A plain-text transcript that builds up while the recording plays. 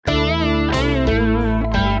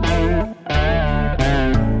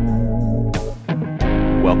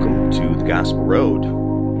to the Gospel Road.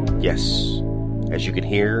 Yes, as you can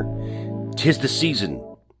hear, 'tis the season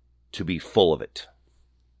to be full of it.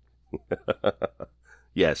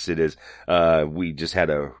 Yes, it is. We just had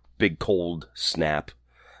a big cold snap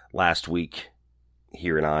last week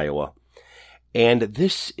here in Iowa. And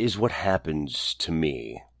this is what happens to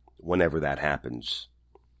me whenever that happens.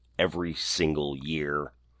 Every single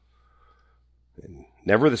year. And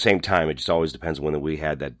never the same time. It just always depends when we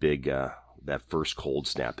had that big, that first cold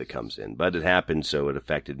snap that comes in. But it happened, so it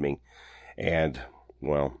affected me. And,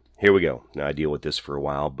 well, here we go. Now, I deal with this for a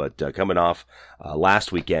while. But coming off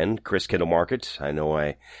last weekend, Christkindl Market, I know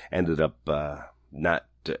I ended up not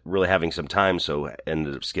really having some time, so I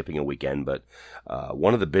ended up skipping a weekend. But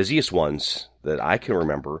one of the busiest ones that I can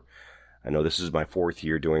remember, I know this is my fourth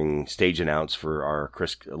year doing stage announce for our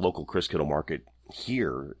local Christkindl Market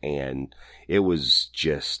here, and it was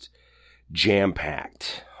just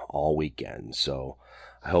jam-packed all weekend. So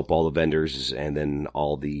I hope all the vendors and then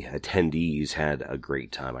all the attendees had a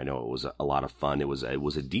great time. I know it was a lot of fun. It was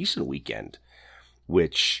a decent weekend,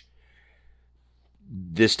 which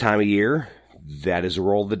this time of year, that is a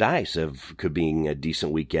roll of the dice of could being a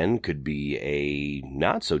decent weekend, could be a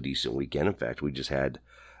not so decent weekend. In fact, we just had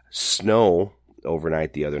snow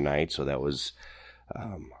overnight the other night, so that was,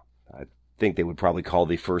 I think they would probably call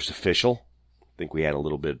the first official. I think we had a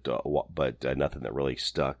little bit, but nothing that really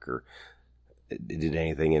stuck or did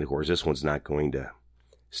anything. And of course, this one's not going to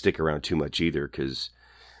stick around too much either, because,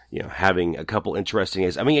 you know, having a couple interesting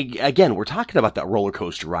is, I mean, again, we're talking about that roller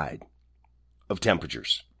coaster ride of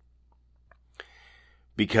temperatures.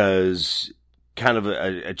 Because kind of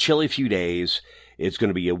a chilly few days, it's going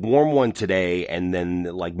to be a warm one today, and then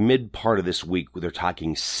like mid part of this week, they're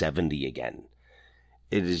talking 70 again.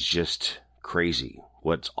 It is just crazy.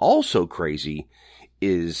 What's also crazy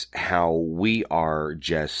is how we are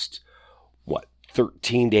just,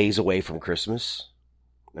 13 days away from Christmas?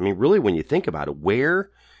 I mean, really, when you think about it,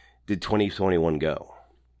 where did 2021 go?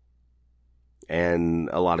 And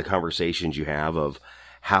a lot of conversations you have of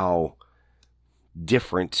how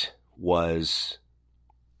different was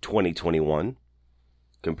 2021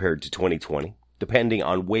 compared to 2020, depending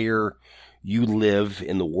on where you live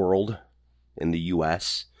in the world, in the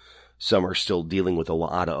U.S. Some are still dealing with a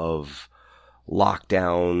lot of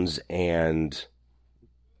lockdowns and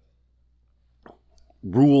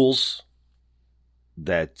rules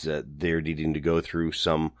that they're needing to go through.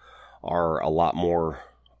 Some are a lot more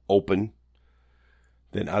open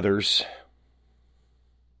than others.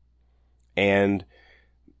 And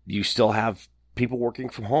you still have people working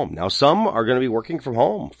from home. Now, some are going to be working from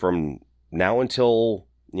home from now until,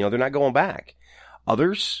 they're not going back.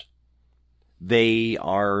 Others, they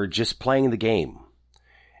are just playing the game.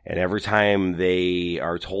 And every time they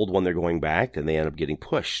are told when they're going back, then they end up getting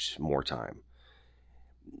pushed more time.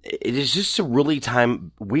 It is just a really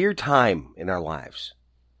weird time in our lives.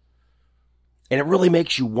 And it really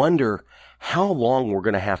makes you wonder how long we're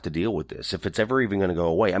going to have to deal with this, if it's ever even going to go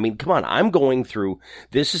away. I mean, come on, I'm going through,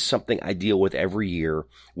 this is something I deal with every year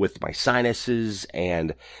with my sinuses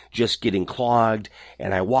and just getting clogged.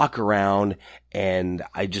 And I walk around and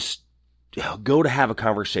I just go to have a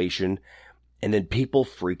conversation, and then people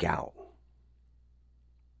freak out.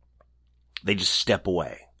 They just step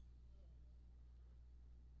away.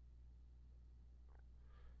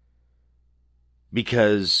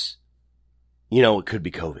 Because, it could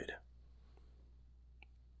be COVID.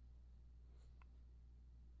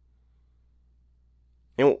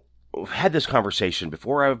 We've had this conversation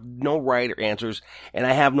before. I have no right answers, and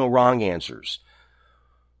I have no wrong answers.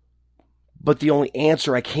 But the only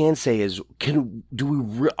answer I can say is,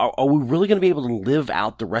 are we really going to be able to live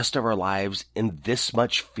out the rest of our lives in this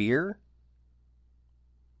much fear?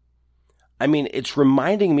 I mean, it's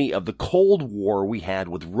reminding me of the Cold War we had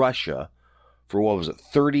with Russia for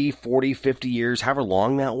 30, 40, 50 years, however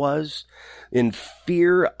long that was, in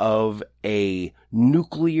fear of a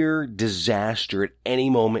nuclear disaster at any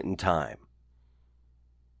moment in time.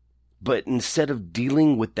 But instead of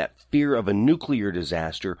dealing with that fear of a nuclear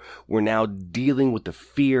disaster, we're now dealing with the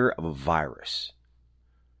fear of a virus.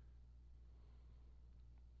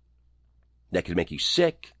 That could make you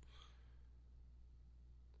sick.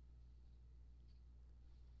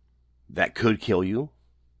 That could kill you.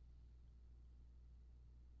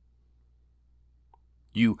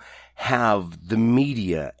 You have the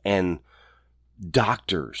media and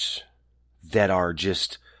doctors that are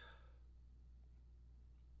just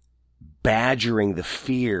badgering the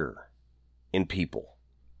fear in people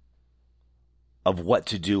of what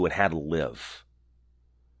to do and how to live.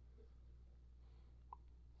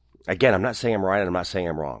 Again, I'm not saying I'm right and I'm not saying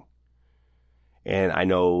I'm wrong. And I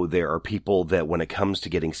know there are people that when it comes to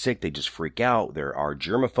getting sick, they just freak out. There are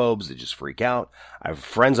germaphobes that just freak out. I have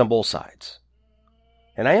friends on both sides.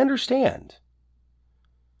 And I understand.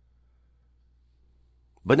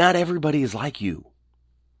 But not everybody is like you.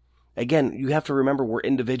 Again, you have to remember we're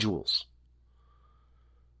individuals.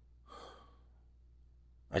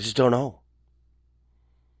 I just don't know.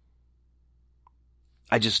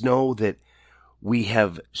 I just know that we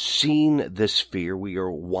have seen this fear. We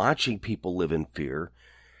are watching people live in fear.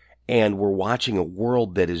 And we're watching a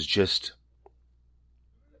world that is just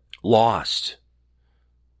lost.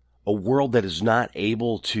 A world that is not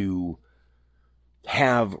able to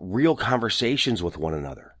have real conversations with one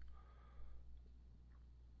another.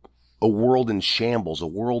 A world in shambles. A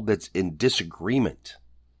world that's in disagreement.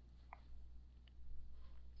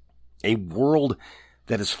 A world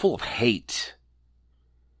that is full of hate.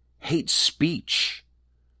 Hate speech.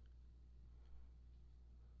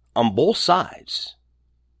 On both sides.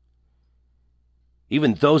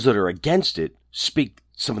 Even those that are against it speak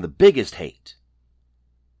some of the biggest hate.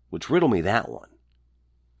 Which riddle me that one.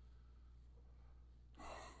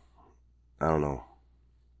 I don't know.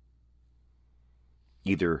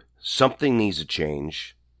 Either something needs to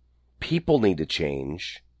change, people need to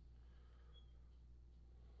change,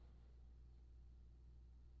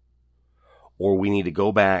 or we need to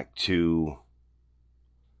go back to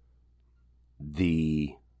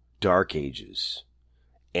the Dark Ages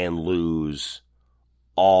and lose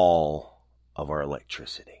all of our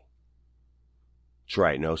electricity. That's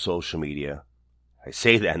right, no social media. I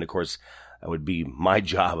say that, and of course, that would be my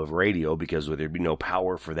job of radio because there'd be no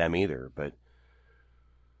power for them either. But,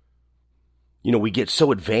 you know, we get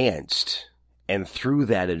so advanced, and through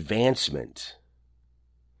that advancement,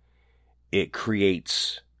 it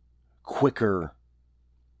creates quicker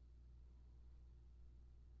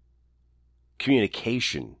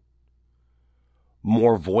communication,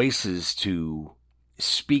 more voices to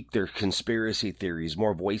speak their conspiracy theories,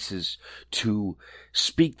 more voices to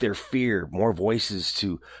speak their fear, more voices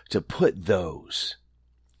to put those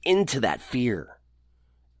into that fear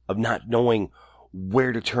of not knowing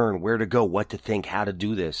where to turn, where to go, what to think, how to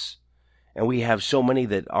do this. And we have so many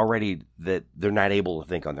that already that they're not able to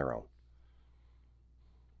think on their own.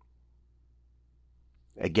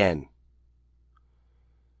 Again,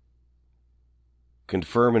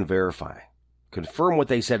 confirm and verify. Confirm what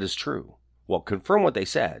they said is true. Well, confirm what they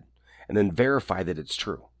said, and then verify that it's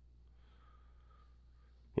true.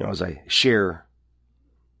 You know, as I share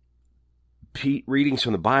readings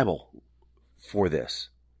from the Bible for this,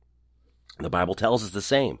 the Bible tells us the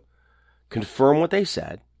same. Confirm what they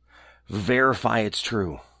said, verify it's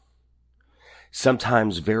true.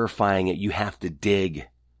 Sometimes verifying it, you have to dig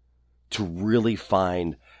to really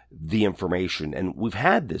find the information. And we've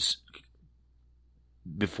had this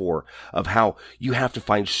before of how you have to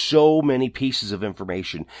find so many pieces of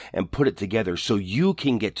information and put it together so you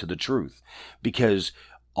can get to the truth, because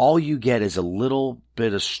all you get is a little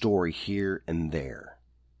bit of story here and there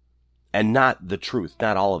and not the truth,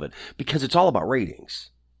 not all of it, because it's all about ratings.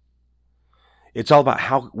 It's all about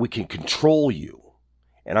how we can control you.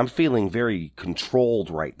 And I'm feeling very controlled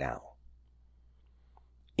right now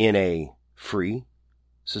in a free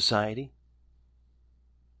society.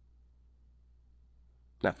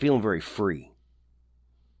 Not feeling very free.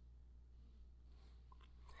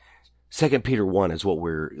 2 Peter 1 is what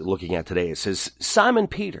we're looking at today. It says, Simon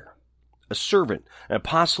Peter, a servant, an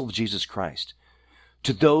apostle of Jesus Christ,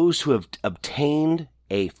 to those who have obtained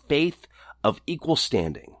a faith of equal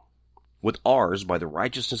standing with ours by the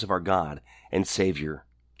righteousness of our God and Savior,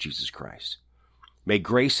 Jesus Christ. May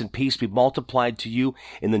grace and peace be multiplied to you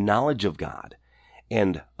in the knowledge of God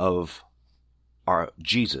and of our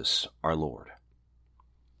Jesus, our Lord.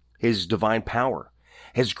 His divine power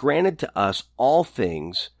has granted to us all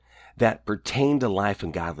things that pertain to life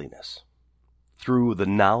and godliness through the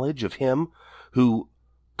knowledge of him who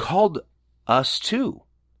called us to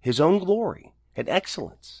his own glory and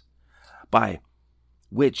excellence, by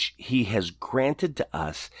which he has granted to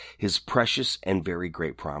us his precious and very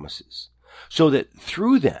great promises, so that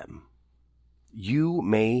through them you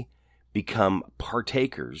may become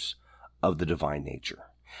partakers of the divine nature,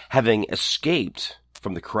 having escaped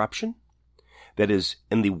from the corruption that is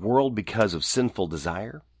in the world because of sinful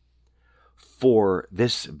desire. For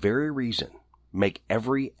this very reason, make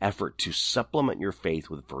every effort to supplement your faith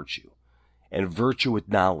with virtue, and virtue with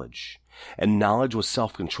knowledge, and knowledge with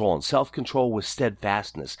self-control, and self-control with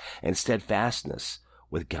steadfastness, and steadfastness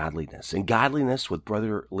with godliness, and godliness with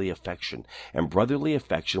brotherly affection, and brotherly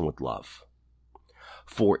affection with love.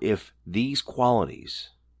 For if these qualities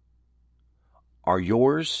are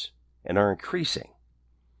yours and are increasing,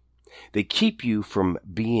 They keep you from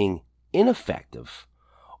being ineffective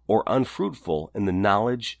or unfruitful in the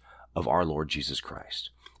knowledge of our Lord Jesus Christ.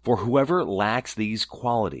 For whoever lacks these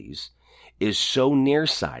qualities is so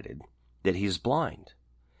nearsighted that he is blind,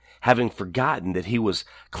 having forgotten that he was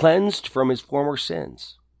cleansed from his former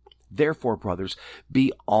sins. Therefore, brothers,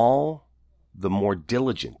 be all the more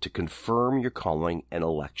diligent to confirm your calling and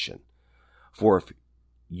election. For if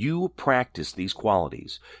you practice these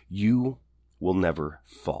qualities, you will never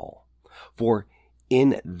fall. For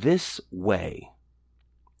in this way,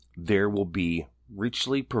 there will be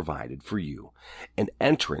richly provided for you an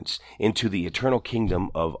entrance into the eternal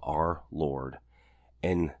kingdom of our Lord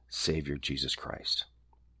and Savior Jesus Christ.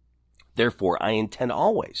 Therefore, I intend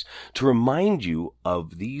always to remind you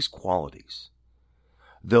of these qualities,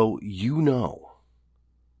 though you know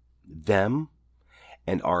them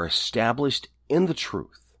and are established in the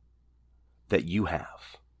truth that you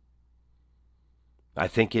have. I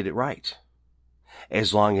think it right,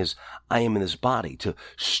 as long as I am in this body, to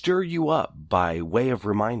stir you up by way of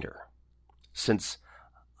reminder, since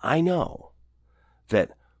I know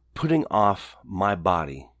that putting off my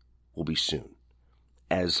body will be soon,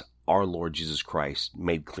 as our Lord Jesus Christ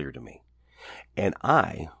made clear to me. And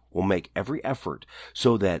I will make every effort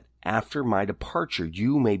so that after my departure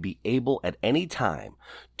you may be able at any time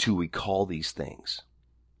to recall these things.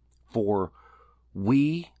 For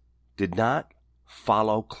we did not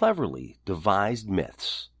follow cleverly devised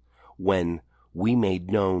myths when we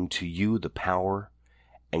made known to you the power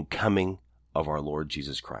and coming of our Lord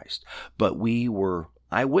Jesus Christ, but we were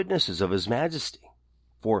eyewitnesses of his majesty.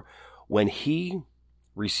 For when he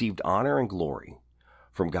received honor and glory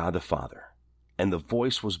from God the Father, and the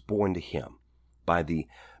voice was borne to him by the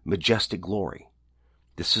majestic glory,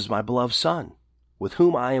 "This is my beloved Son, with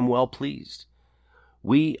whom I am well pleased,"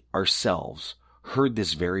 we ourselves heard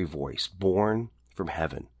this very voice borne from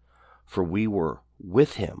heaven, for we were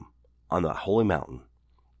with him on the holy mountain,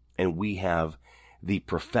 and we have the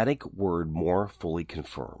prophetic word more fully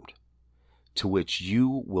confirmed, to which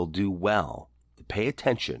you will do well to pay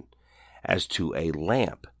attention as to a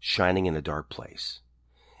lamp shining in a dark place,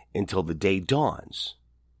 until the day dawns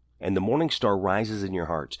and the morning star rises in your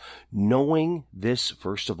hearts, knowing this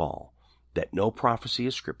first of all, that no prophecy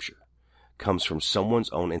of Scripture comes from someone's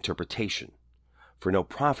own interpretation, for no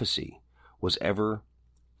prophecy was ever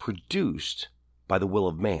produced by the will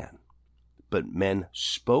of man, but men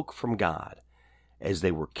spoke from God as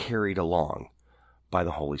they were carried along by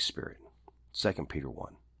the Holy Spirit. 2 Peter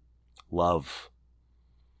 1. Love.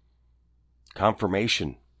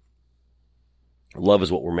 Confirmation. Love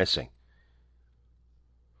is what we're missing.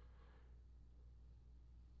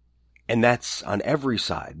 And that's on every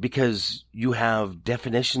side, because you have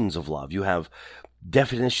definitions of love. You have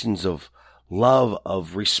definitions of love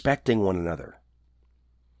of respecting one another.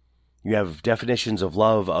 You have definitions of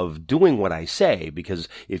love of doing what I say, because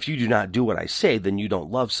if you do not do what I say, then you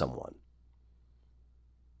don't love someone.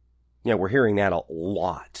 Yeah, we're hearing that a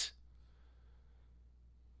lot.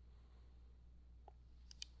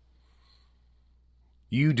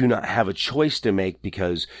 You do not have a choice to make,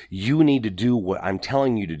 because you need to do what I'm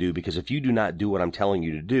telling you to do, because if you do not do what I'm telling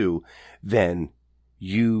you to do, then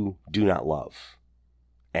you do not love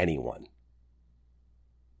anyone.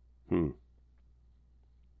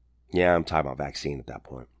 Yeah, I'm talking about vaccine at that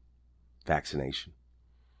point. Vaccination.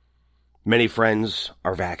 Many friends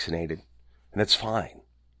are vaccinated, and that's fine.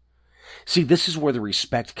 See, this is where the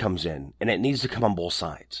respect comes in, and it needs to come on both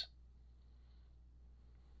sides.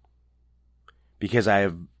 Because I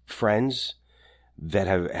have friends that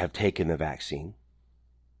have taken the vaccine.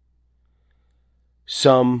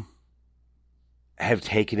 Some have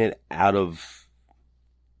taken it out of,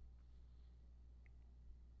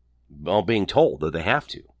 well, being told that they have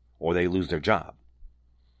to, or they lose their job.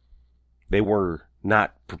 They were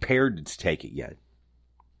not prepared to take it yet.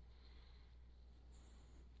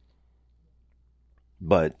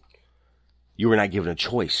 But you were not given a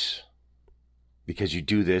choice, because you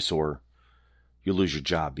do this or you lose your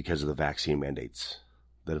job because of the vaccine mandates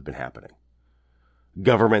that have been happening.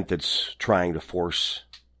 Government that's trying to force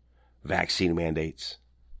vaccine mandates.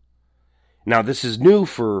 Now, this is new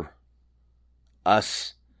for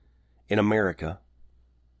us in America.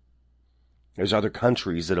 There's other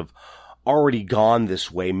countries that have already gone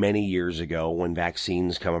this way many years ago. When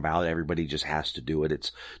vaccines come about, everybody just has to do it.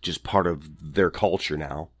 It's just part of their culture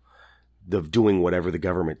now, of doing whatever the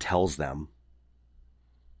government tells them.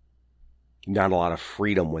 Not a lot of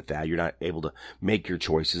freedom with that. You're not able to make your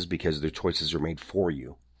choices because their choices are made for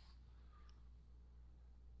you.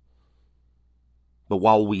 But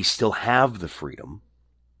while we still have the freedom,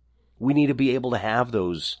 we need to be able to have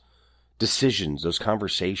those decisions, those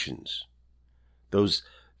conversations, those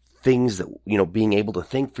things that, being able to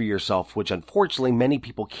think for yourself, which unfortunately many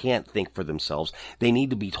people can't think for themselves. They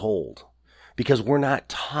need to be told because we're not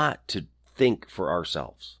taught to think for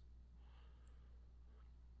ourselves.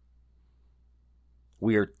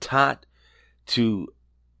 We are taught to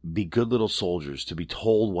be good little soldiers, to be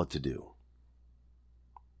told what to do.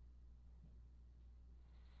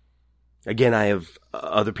 Again, I have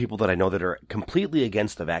other people that I know that are completely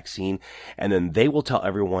against the vaccine, and then they will tell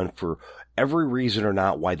everyone for every reason or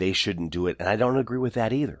not why they shouldn't do it, and I don't agree with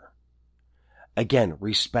that either. Again,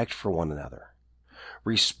 respect for one another.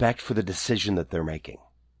 Respect for the decision that they're making.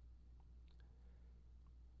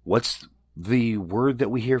 What's the word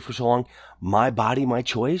that we hear for so long? My body, my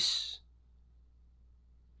choice?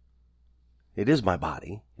 It is my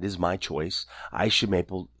body. It is my choice. I should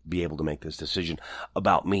be able to make this decision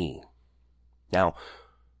about me. Now,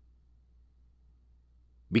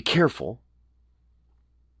 be careful.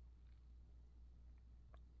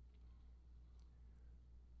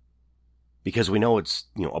 Because we know it's,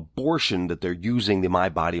 abortion that they're using the my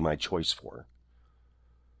body, my choice for.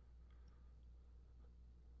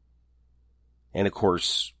 And of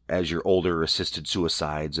course, as you're older, assisted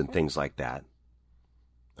suicides and things like that.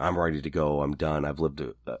 I'm ready to go. I'm done. I've lived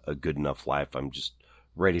a good enough life. I'm just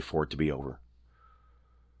ready for it to be over.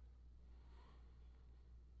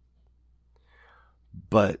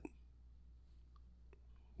 But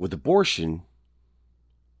with abortion,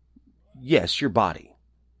 yes, your body.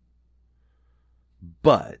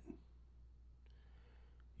 But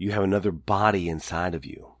you have another body inside of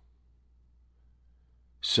you.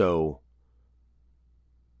 So,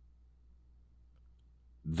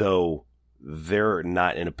 though they're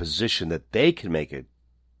not in a position that they can make a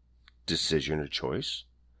decision or choice,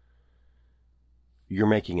 you're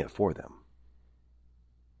making it for them.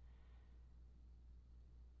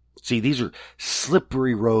 See, these are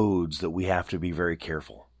slippery roads that we have to be very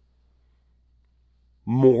careful.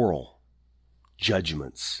 Moral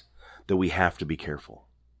judgments that we have to be careful.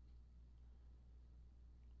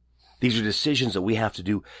 These are decisions that we have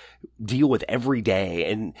to deal with every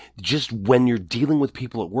day. And just when you're dealing with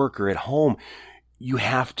people at work or at home, you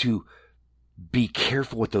have to be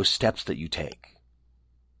careful with those steps that you take.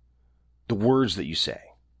 The words that you say.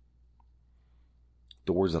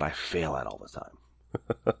 The words that I fail at all the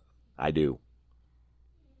time. I do.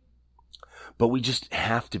 But we just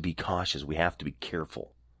have to be cautious. We have to be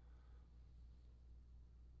careful.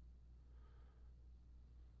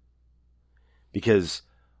 Because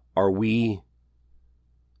are we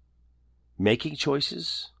making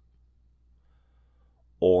choices?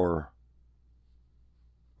 Or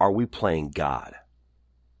are we playing God?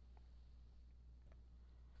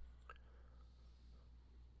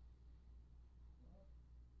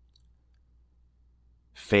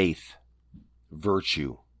 Faith,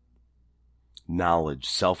 virtue, knowledge,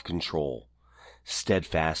 self-control,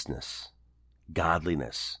 steadfastness,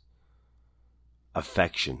 godliness,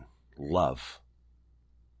 affection, love.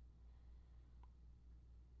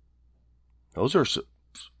 Those are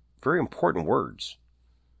very important words.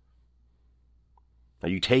 Are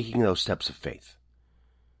you taking those steps of faith?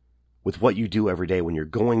 With what you do every day when you're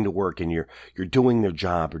going to work and you're doing their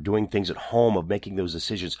job or doing things at home of making those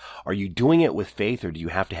decisions, are you doing it with faith, or do you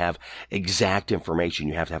have to have exact information?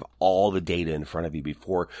 You have to have all the data in front of you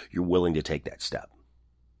before you're willing to take that step?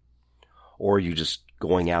 Or are you just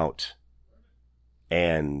going out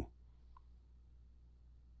and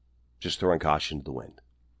just throwing caution to the wind?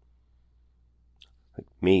 Like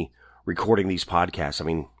me recording these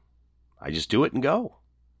podcasts, I just do it and go.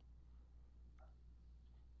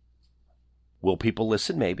 Will people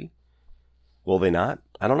listen? Maybe. Will they not?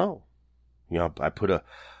 I don't know. I put a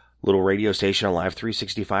little radio station on Live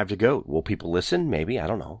 365 to go. Will people listen? Maybe. I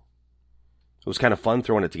don't know. It was kind of fun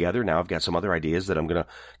throwing it together. Now I've got some other ideas that I'm going to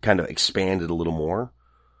kind of expand it a little more.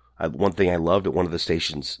 One thing I loved at one of the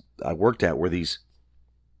stations I worked at were these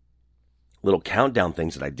little countdown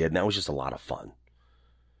things that I did, and that was just a lot of fun.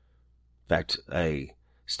 In fact, a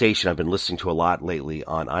station I've been listening to a lot lately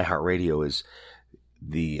on iHeartRadio is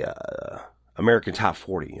the American Top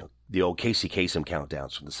 40, the old Casey Kasem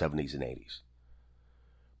countdowns from the 70s and 80s.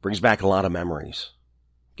 Brings back a lot of memories.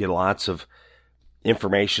 Get lots of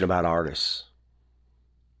information about artists,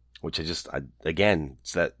 which again,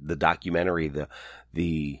 it's the documentary,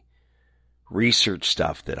 the research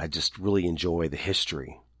stuff that I just really enjoy, the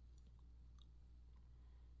history.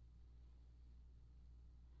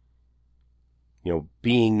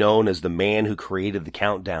 Being known as the man who created the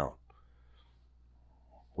countdown.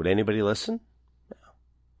 Would anybody listen? No.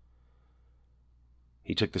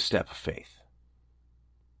 He took the step of faith.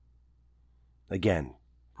 Again,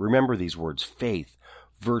 Remember these words: faith,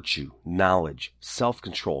 virtue, knowledge,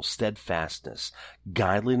 self-control, steadfastness,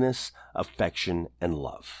 godliness, affection, and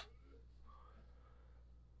love.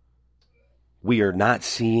 We are not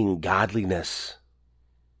seeing godliness.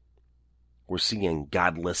 We're seeing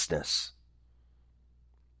godlessness.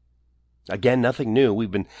 Again, nothing new. We've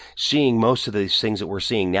been seeing most of these things that we're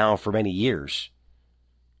seeing now for many years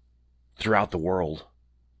throughout the world,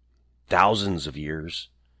 thousands of years.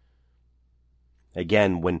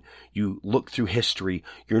 Again, when you look through history,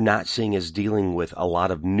 you're not seeing us dealing with a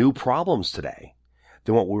lot of new problems today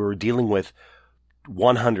than what we were dealing with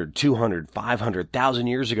 100, 200, 500, 1,000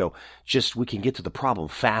 years ago. Just we can get to the problem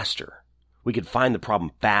faster. We can find the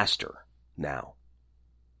problem faster now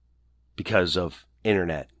because of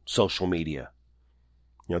internet, social media,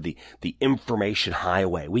 the information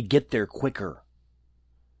highway. We get there quicker.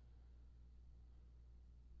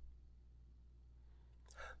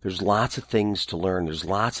 There's lots of things to learn. There's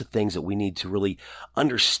lots of things that we need to really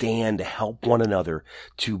understand to help one another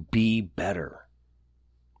to be better.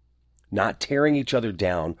 Not tearing each other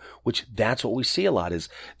down, which that's what we see a lot, is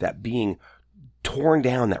that being torn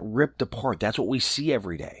down, that ripped apart. That's what we see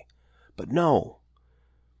every day. But no,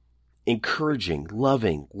 encouraging,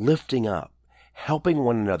 loving, lifting up, helping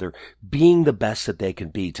one another, being the best that they can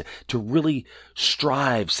be, to really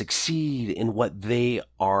strive, succeed in what they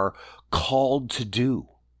are called to do.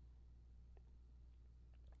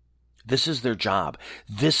 This is their job.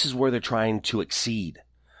 This is where they're trying to exceed.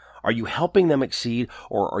 Are you helping them exceed,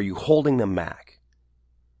 or are you holding them back?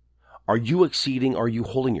 Are you exceeding, or are you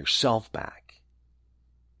holding yourself back?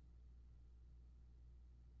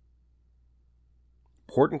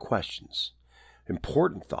 Important questions,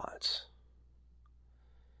 important thoughts.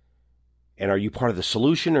 And are you part of the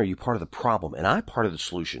solution, or are you part of the problem? Am I part of the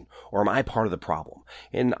solution, or am I part of the problem?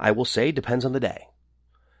 And I will say, it depends on the day.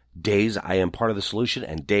 Days I am part of the solution,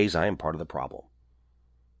 and days I am part of the problem.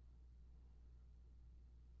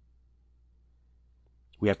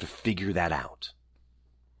 We have to figure that out.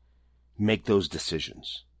 Make those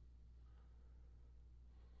decisions.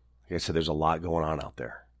 Like I said, there's a lot going on out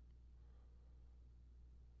there.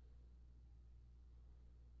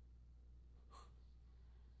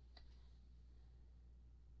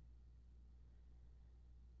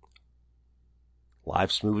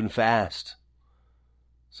 Life's moving fast.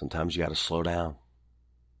 Sometimes you got to slow down.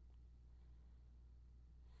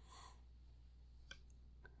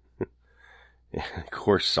 And of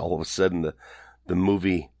course, all of a sudden, the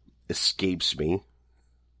movie escapes me.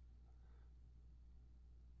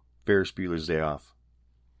 Ferris Bueller's Day Off.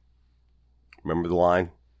 Remember the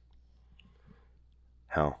line?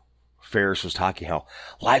 How Ferris was talking how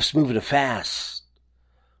life's moving fast,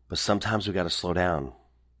 but sometimes we got to slow down.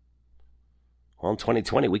 Well, in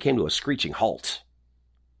 2020, we came to a screeching halt.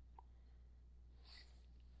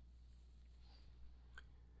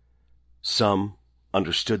 Some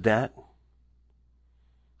understood that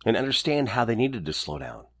and understand how they needed to slow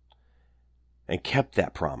down and kept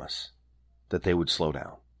that promise that they would slow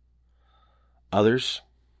down. Others,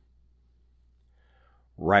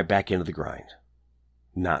 right back into the grind,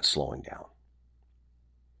 not slowing down.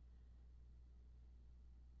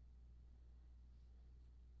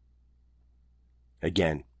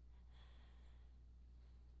 Again,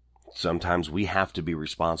 sometimes we have to be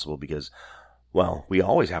responsible because, well, we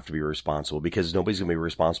always have to be responsible because nobody's going to be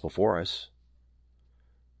responsible for us.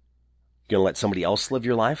 You going to let somebody else live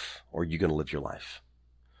your life, or are you going to live your life?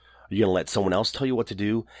 Are you going to let someone else tell you what to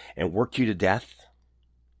do and work you to death?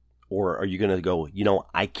 Or are you going to go,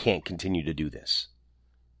 I can't continue to do this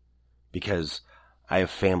because I have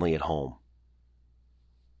family at home.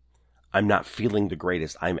 I'm not feeling the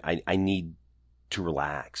greatest. I need to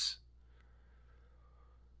relax.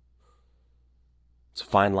 It's a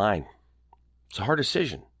fine line. It's a hard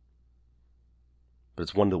decision. But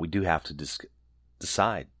it's one that we do have to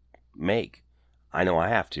decide, make. I know I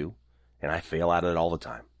have to, and I fail at it all the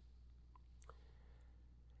time.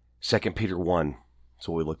 2 Peter 1 is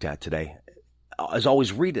what we looked at today. As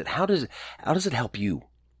always, read it. How does it help you?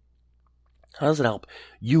 How does it help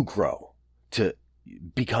you grow to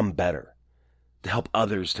become better, to help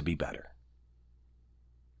others to be better?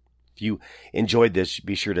 If you enjoyed this,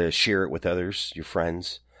 be sure to share it with others, your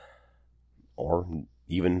friends, or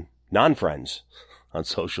even non-friends on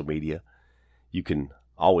social media. You can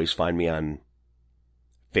always find me on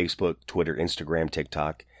Facebook, Twitter, Instagram,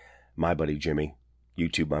 TikTok, My Buddy Jimmy,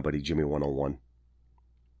 YouTube, My Buddy Jimmy 101.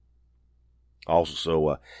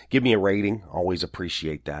 Also, give me a rating. Always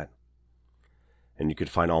appreciate that. And you can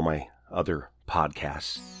find all my other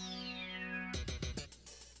podcasts.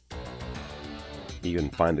 You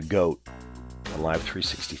can find the GOAT on Live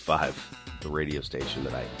 365. the radio station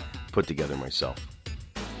that I put together myself.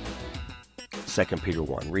 2 Peter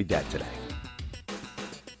 1. Read that today.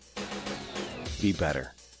 Be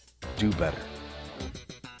better. Do better.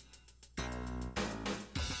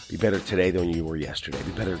 Be better today than you were yesterday.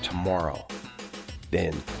 Be better tomorrow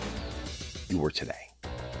than you were today.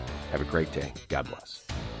 Have a great day. God bless.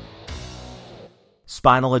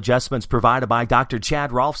 Spinal adjustments provided by Dr.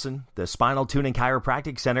 Chad Rolfson. The Spinal Tuning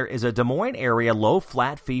Chiropractic Center is a Des Moines area low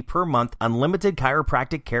flat fee per month unlimited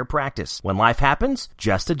chiropractic care practice. When life happens,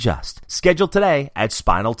 just adjust. Schedule today at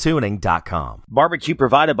spinaltuning.com. Barbecue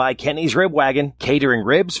provided by Kenny's Rib Wagon, catering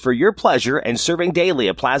ribs for your pleasure and serving daily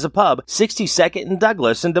at Plaza Pub, 62nd and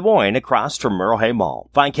Douglas in Des Moines across from Merle Hay Mall.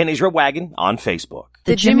 Find Kenny's Rib Wagon on Facebook.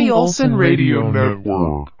 The Jimmy Olsen Radio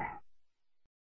Network.